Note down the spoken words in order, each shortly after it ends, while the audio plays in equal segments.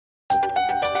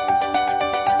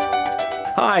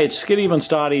Hi, it's Skitty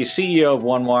Vonstadi, CEO of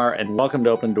OneWire, and welcome to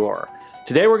Open Door.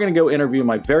 Today we're going to go interview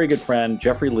my very good friend,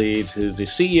 Jeffrey Leeds, who's the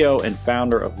CEO and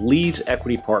founder of Leeds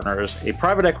Equity Partners, a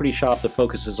private equity shop that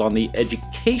focuses on the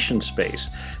education space.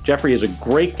 Jeffrey is a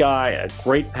great guy, a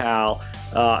great pal.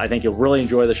 I think you'll really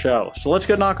enjoy the show. So let's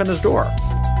go knock on his door.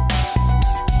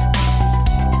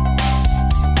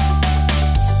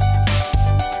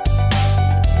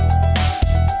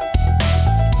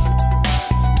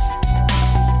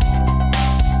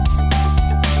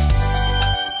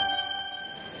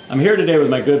 I'm here today with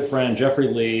my good friend, Jeffrey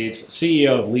Leeds,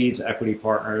 CEO of Leeds Equity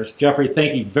Partners. Jeffrey,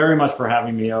 thank you very much for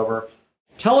having me over.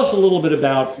 Tell us a little bit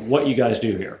about what you guys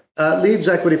do here. Leeds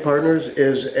Equity Partners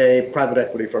is a private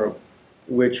equity firm,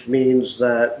 which means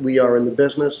that we are in the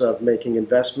business of making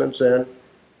investments in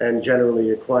and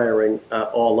generally acquiring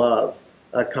all of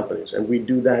companies. And we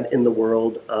do that in the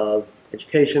world of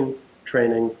education,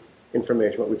 training,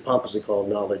 information, what we pompously call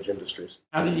knowledge industries.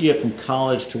 How did you get from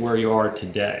college to where you are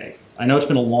today? I know it's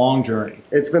been a long journey.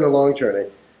 It's been a long journey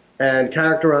and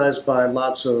characterized by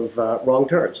lots of wrong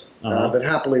turns, but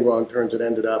happily wrong turns that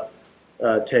ended up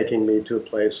taking me to a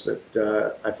place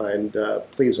that I find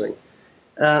pleasing.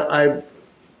 I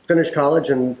finished college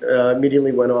and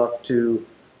immediately went off to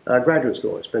graduate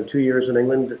school. I spent 2 years in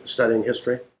England studying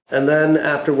history. And then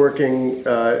after working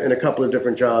in a couple of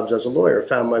different jobs as a lawyer,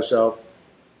 found myself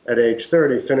at age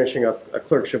 30 finishing up a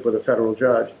clerkship with a federal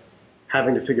judge,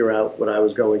 having to figure out what I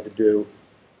was going to do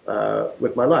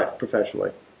with my life professionally.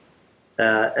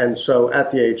 And so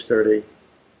at the age 30,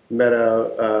 met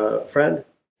a friend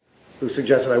who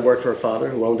suggested I work for a father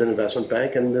who owned an investment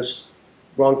bank, and this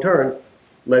wrong turn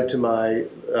led to my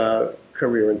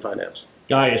career in finance.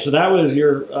 Got you. So that was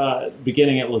your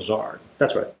beginning at Lazard.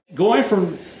 That's right. Going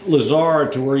from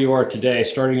Lazard to where you are today,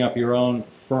 starting up your own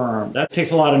firm, that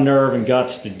takes a lot of nerve and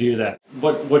guts to do that.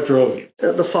 What drove you?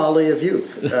 The folly of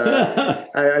youth.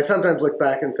 I sometimes look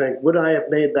back and think, would I have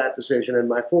made that decision in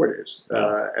my 40s?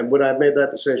 And would I have made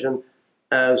that decision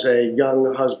as a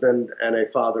young husband and a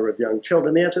father of young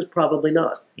children? The answer is probably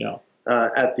not. Yeah.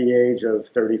 At the age of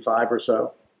 35 or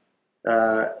so,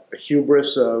 a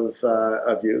hubris of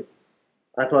youth,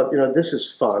 I thought, this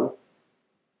is fun.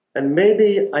 And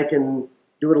maybe I can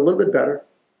do it a little bit better,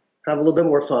 have a little bit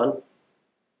more fun,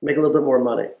 make a little bit more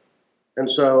money. And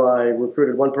so I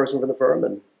recruited one person from the firm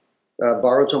and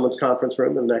borrowed someone's conference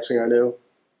room, and the next thing I knew,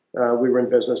 we were in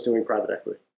business doing private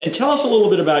equity. And tell us a little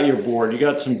bit about your board. You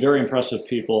got some very impressive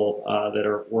people that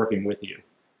are working with you.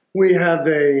 We have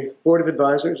a board of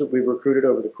advisors that we've recruited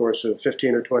over the course of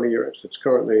 15 or 20 years. It's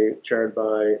currently chaired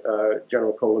by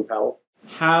General Colin Powell.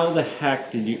 How the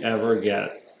heck did you ever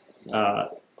get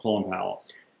Colin Powell?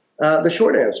 The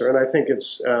short answer, and I think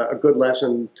it's a good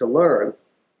lesson to learn,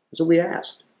 is that we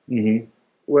asked. Mm-hmm.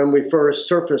 When we first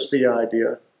surfaced the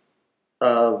idea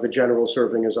of the general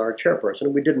serving as our chairperson,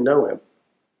 and we didn't know him,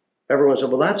 everyone said,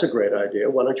 well, that's a great idea.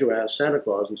 Why don't you ask Santa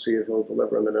Claus and see if he'll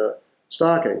deliver him in a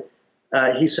stocking?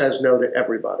 He says no to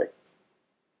everybody.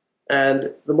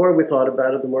 And the more we thought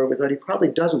about it, the more we thought he probably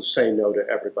doesn't say no to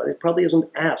everybody. He probably isn't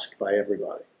asked by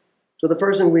everybody. So the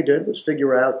first thing we did was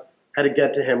figure out how to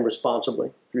get to him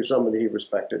responsibly through someone that he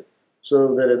respected,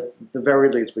 so that at the very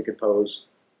least we could pose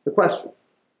the question.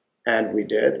 And we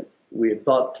did. We had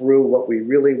thought through what we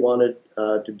really wanted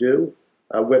to do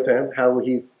with him, how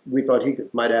we thought he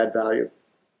might add value,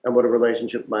 and what a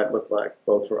relationship might look like,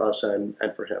 both for us and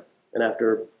for him. And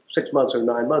after 6 months or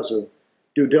 9 months of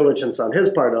due diligence on his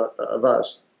part of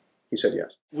us, he said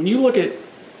yes. When you look at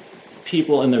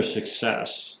people and their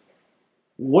success,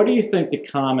 what do you think the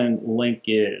common link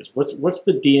is? What's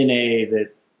the DNA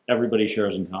that everybody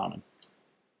shares in common?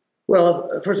 Well,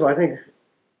 first of all, I think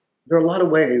there are a lot of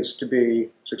ways to be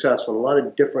successful, a lot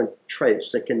of different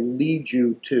traits that can lead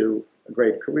you to a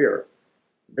great career.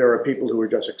 There are people who are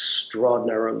just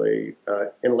extraordinarily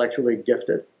intellectually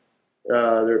gifted.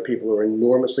 There are people who are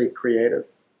enormously creative.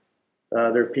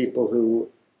 There are people who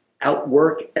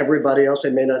outwork everybody else.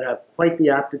 They may not have quite the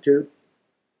aptitude,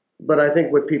 but I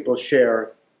think what people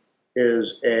share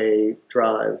is a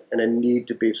drive and a need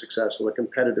to be successful, a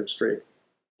competitive streak.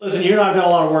 Listen, you and I have done a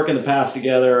lot of work in the past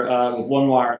together with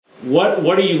OneWire.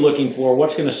 What are you looking for?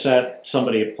 What's going to set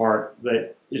somebody apart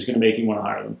that is going to make you want to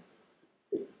hire them?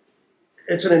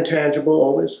 It's an intangible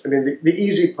always. I mean, the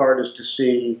easy part is to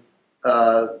see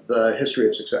the history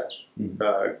of success.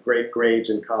 Great grades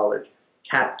in college,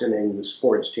 captaining the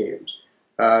sports teams,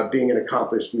 being an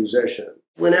accomplished musician.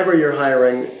 Whenever you're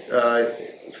hiring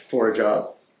for a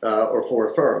job or for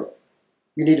a firm,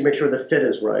 you need to make sure the fit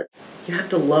is right. You have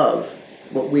to love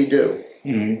what we do.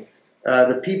 Mm-hmm.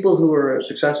 The people who are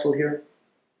successful here,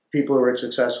 people who are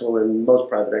successful in most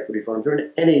private equity firms, or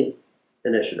in any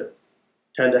initiative,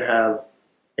 tend to have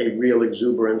a real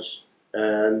exuberance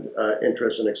and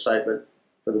interest and excitement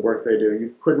for the work they do.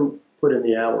 You couldn't put in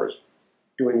the hours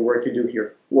doing the work you do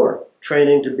here, or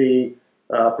training to be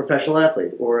a professional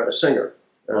athlete or a singer,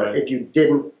 if you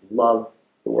didn't love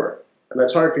the work. And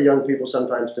that's hard for young people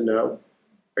sometimes to know.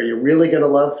 Are you really going to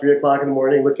love 3 o'clock in the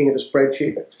morning looking at a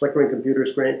spreadsheet, a flickering computer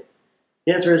screen?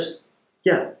 The answer is,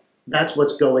 yeah, that's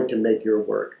what's going to make your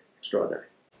work extraordinary.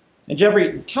 And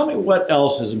Jeffrey, tell me what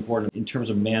else is important in terms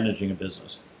of managing a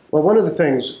business. Well, one of the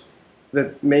things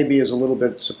that maybe is a little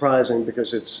bit surprising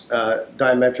because it's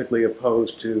diametrically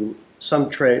opposed to some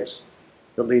traits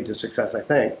that lead to success, I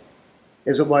think,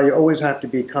 is that while you always have to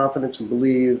be confident and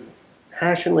believe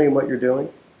passionately in what you're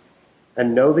doing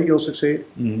and know that you'll succeed,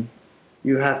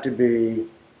 you have to be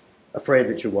afraid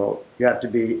that you won't. You have to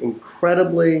be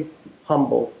incredibly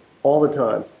humble all the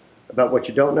time about what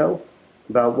you don't know,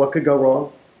 about what could go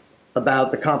wrong,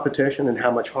 about the competition and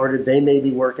how much harder they may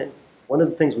be working. One of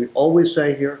the things we always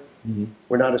say here,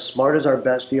 we're not as smart as our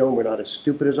best deal and we're not as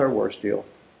stupid as our worst deal.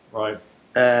 Right.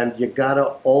 And you gotta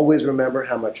always remember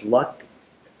how much luck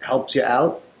helps you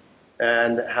out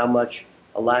and how much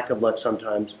a lack of luck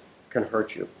sometimes can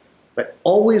hurt you. But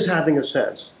always having a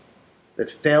sense that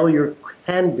failure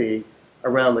can be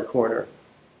around the corner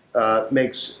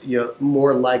makes you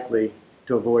more likely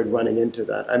to avoid running into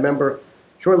that. I remember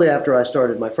shortly after I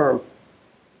started my firm,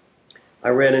 I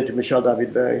ran into Michel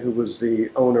David, who was the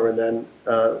owner and then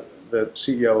the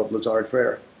CEO of Lazard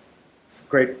Frères,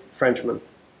 great Frenchman.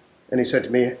 And he said to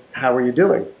me, "How are you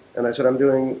doing?" And I said, "I'm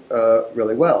doing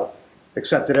really well,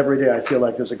 except that every day I feel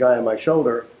like there's a guy on my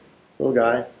shoulder, little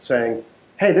guy, saying,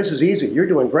 'Hey, this is easy, you're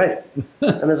doing great.'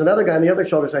 And there's another guy on the other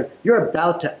shoulder saying, 'You're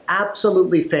about to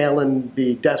absolutely fail and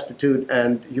be destitute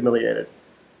and humiliated.'"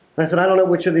 And I said, "I don't know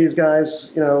which of these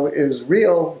guys, is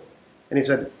real." And he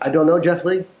said, "I don't know, Jeff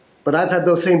Lee, but I've had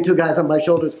those same two guys on my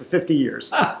shoulders for 50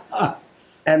 years.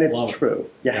 And it's true.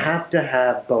 You have to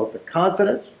have both the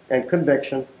confidence and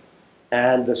conviction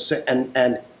and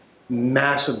and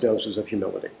massive doses of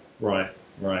humility. Right,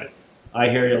 right. I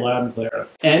hear you loud and clear.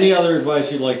 Any other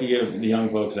advice you'd like to give the young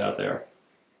folks out there?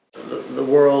 The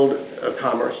world of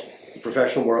commerce, the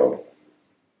professional world,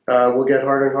 will get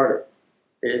harder and harder.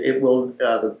 It will.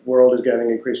 The world is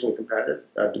getting increasingly competitive.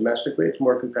 Domestically, it's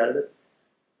more competitive.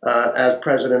 As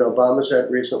President Obama said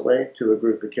recently to a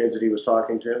group of kids that he was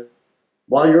talking to,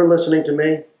 while you're listening to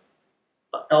me,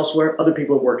 elsewhere, other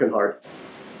people are working hard.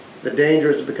 The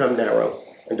danger is to become narrow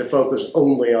and to focus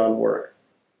only on work.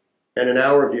 And in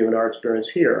our view, in our experience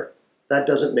here, that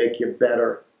doesn't make you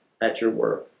better at your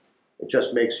work. It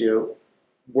just makes you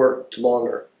work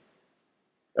longer.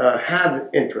 Have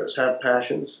interests, have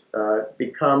passions,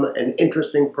 become an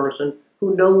interesting person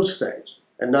who knows things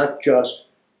and not just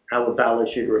how a balance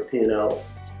sheet or a P&L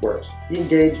works. Be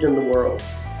engaged in the world.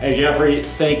 Hey, Jeffrey,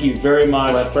 thank you very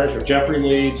much. My pleasure. Jeffrey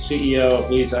Leeds, CEO of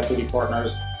Leeds Equity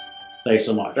Partners. Thanks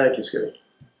so much. Thank you, Skip.